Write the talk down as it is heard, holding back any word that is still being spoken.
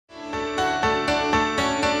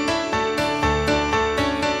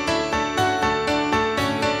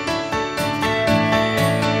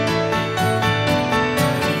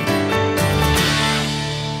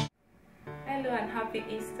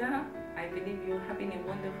you're having a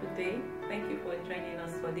wonderful day. Thank you for joining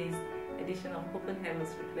us for this edition of Open Heavens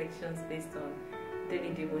Reflections based on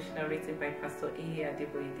daily devotional written by Pastor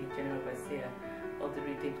Adeboye, the General Overseer of the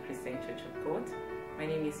Redeemed Christian Church of God. My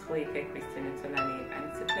name is Foyeke Tolani, and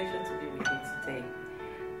it's a pleasure to be with you today.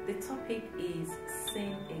 The topic is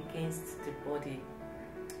sin against the body,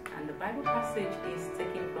 and the Bible passage is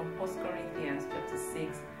taken from 1 Corinthians chapter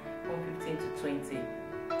 6, from 15 to 20.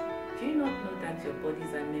 Do you not know that your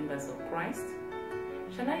bodies are members of Christ?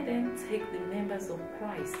 Shall I then take the members of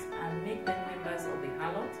Christ and make them members of a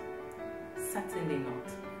harlot? Certainly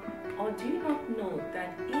not. Or do you not know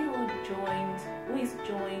that he who is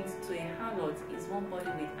joined to a harlot is one body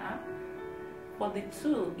with her? For the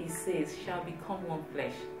two, he says, shall become one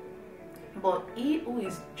flesh. But he who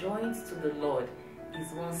is joined to the Lord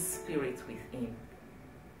is one spirit with him.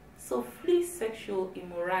 So flee sexual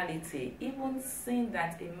immorality. Even sin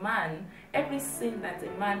that every sin that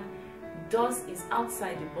a man does is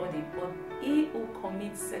outside the body, but he who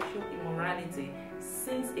commits sexual immorality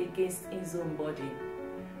sins against his own body.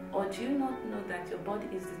 Or do you not know that your body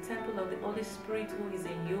is the temple of the Holy Spirit who is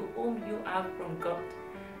in you, whom you have from God,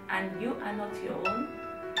 and you are not your own?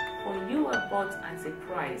 For you were bought at a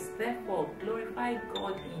price. Therefore glorify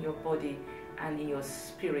God in your body and in your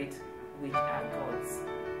spirit, which are God's.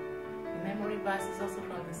 The memory verse is also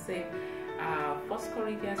from the same 1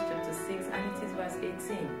 Corinthians chapter 6, and it is verse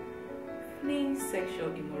 18. Fleeing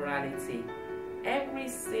sexual immorality. Every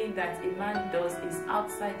sin that a man does is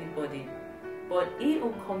outside the body, but he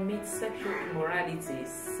who commits sexual immorality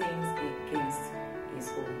sins against his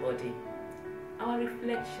own body. Our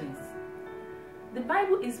reflections. The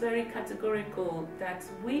Bible is very categorical that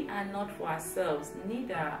we are not for ourselves,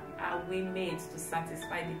 neither are we made to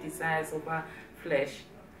satisfy the desires of our flesh.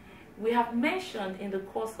 We have mentioned in the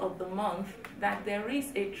course of the month that there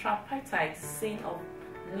is a tripartite sin of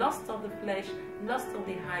lust of the flesh, lust of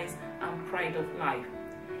the eyes, and pride of life.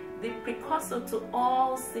 The precursor to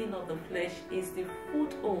all sin of the flesh is the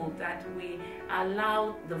foothold that we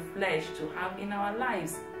allow the flesh to have in our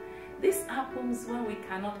lives. This happens when we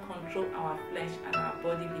cannot control our flesh, and our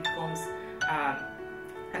body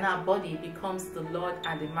becomes the Lord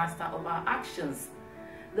and the master of our actions.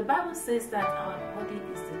 The Bible says that our body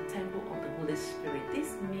is the temple of the Holy Spirit.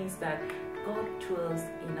 This means that God dwells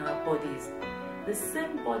in our bodies. The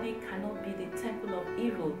same body cannot be the temple of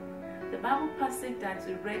evil. The Bible passage that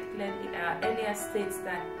we read earlier states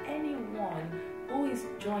that anyone who is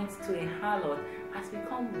joined to a harlot has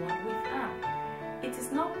become one with her. It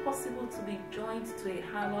is not possible to be joined to a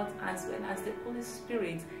harlot as well as the Holy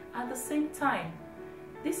Spirit at the same time.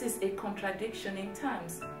 This is a contradiction in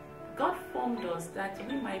terms. God formed us that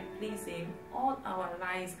we might please Him all our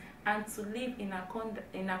lives and to live in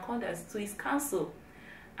accordance to His counsel.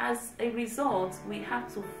 As a result, we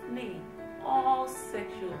have to flee all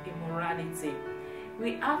sexual immorality.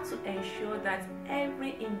 We have to ensure that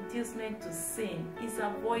every inducement to sin is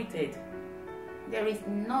avoided. There is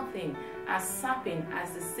nothing as sapping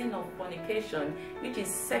as the sin of fornication, which is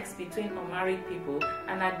sex between unmarried people,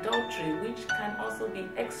 and adultery, which can also be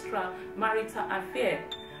extramarital affair.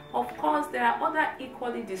 Of course, there are other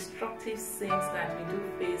equally destructive sins that we do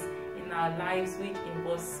face in our lives, which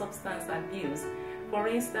involve substance abuse. For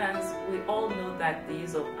instance, we all know that the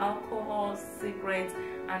use of alcohol, cigarettes,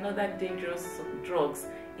 and other dangerous drugs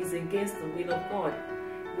is against the will of God.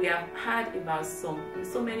 We have heard about so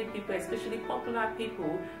many people, especially popular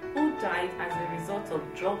people, who died as a result of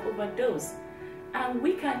drug overdose. And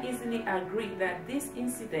we can easily agree that these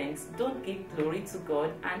incidents don't give glory to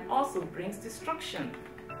God and also brings destruction.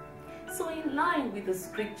 So in line with the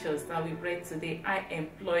scriptures that we read today, I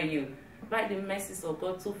implore you, by the mercies of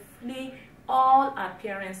God, to flee all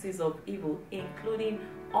appearances of evil, including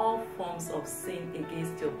all forms of sin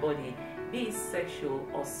against your body, be it sexual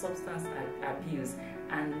or substance abuse,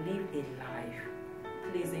 and live a life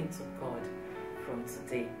pleasing to God from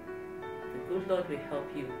today. The good Lord will help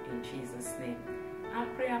you in Jesus' name. Our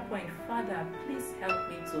prayer point: Father, please help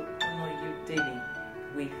me to honor you daily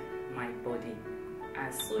with my body.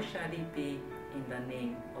 And so shall it be in the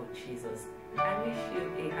name of Jesus. I wish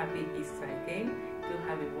you a happy Easter again. Do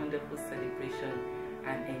have a wonderful celebration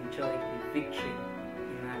and enjoy the victory